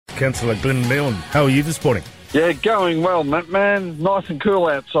Councilor Milne. How are you this morning? Yeah, going well, man. Nice and cool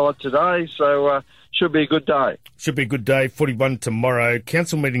outside today, so should be a good day. Should be a good day. 41 tomorrow.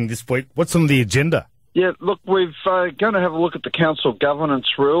 Council meeting this week. What's on the agenda? Yeah, look, we're going to have a look at the council governance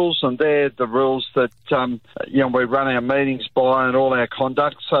rules, and they're the rules that we run our meetings by and all our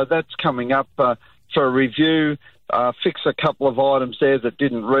conduct. So that's coming up for a review. Fix a couple of items there that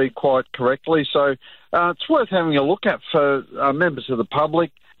didn't read quite correctly. So it's worth having a look at for members of the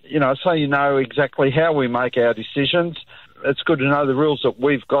public. So you know exactly how we make our decisions. It's good to know the rules that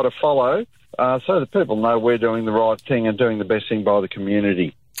we've got to follow so that people know we're doing the right thing and doing the best thing by the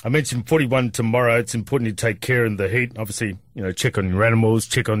community. I mentioned 41 tomorrow. It's important to take care in the heat. Obviously, check on your animals,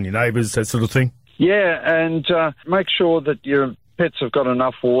 check on your neighbours, that sort of thing. Yeah, and make sure that your pets have got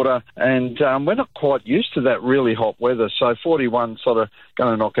enough water. And we're not quite used to that really hot weather, so 41 sort of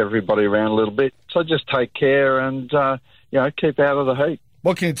going to knock everybody around a little bit. So just take care and, keep out of the heat.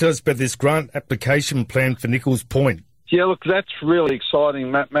 What can you tell us about this grant application plan for Nichols Point? Yeah, look, that's really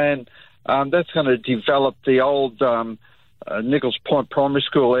exciting, Matt, man. That's going to develop the old Nichols Point Primary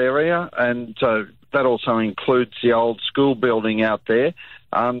School area, and that also includes the old school building out there.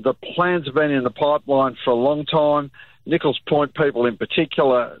 The plans have been in the pipeline for a long time. Nichols Point people in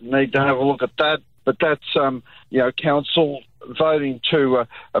particular need to have a look at that, but that's, council voting to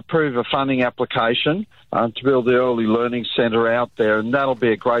approve a funding application to build the early learning centre out there, and that'll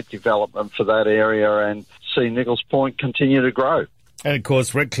be a great development for that area and see Nichols Point continue to grow. And, of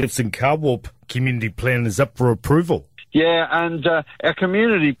course, Redcliffe's and Carwarp community plan is up for approval. Yeah, and our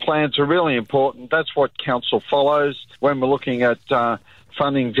community plans are really important. That's what council follows when we're looking at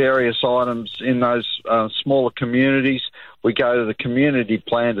funding various items in those smaller communities. We go to the community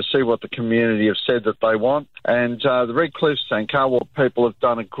plan to see what the community have said that they want. And the Redcliffe's and Carwarp people have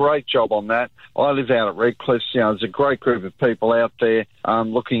done a great job on that. I live out at Redcliffe's. There's a great group of people out there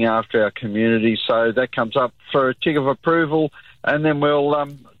looking after our community. So that comes up for a tick of approval, and then we'll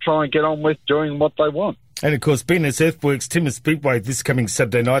try and get on with doing what they want. And, of course, BNS Earthworks, Timber Speedway this coming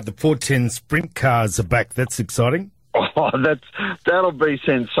Saturday night. The 410 sprint cars are back. That's exciting. Oh, that'll be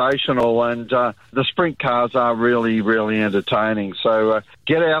sensational, and the sprint cars are really, really entertaining. So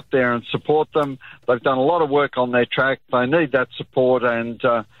get out there and support them. They've done a lot of work on their track. They need that support, and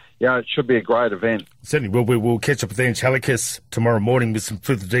it should be a great event. Certainly will. We will catch up with Ange Hallekas tomorrow morning with some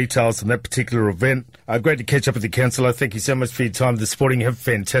further details on that particular event. Great to catch up with the councillor. Thank you so much for your time this morning. Have a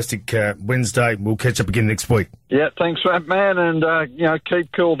fantastic Wednesday. We'll catch up again next week. Yeah, thanks for that, man, and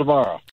keep cool tomorrow.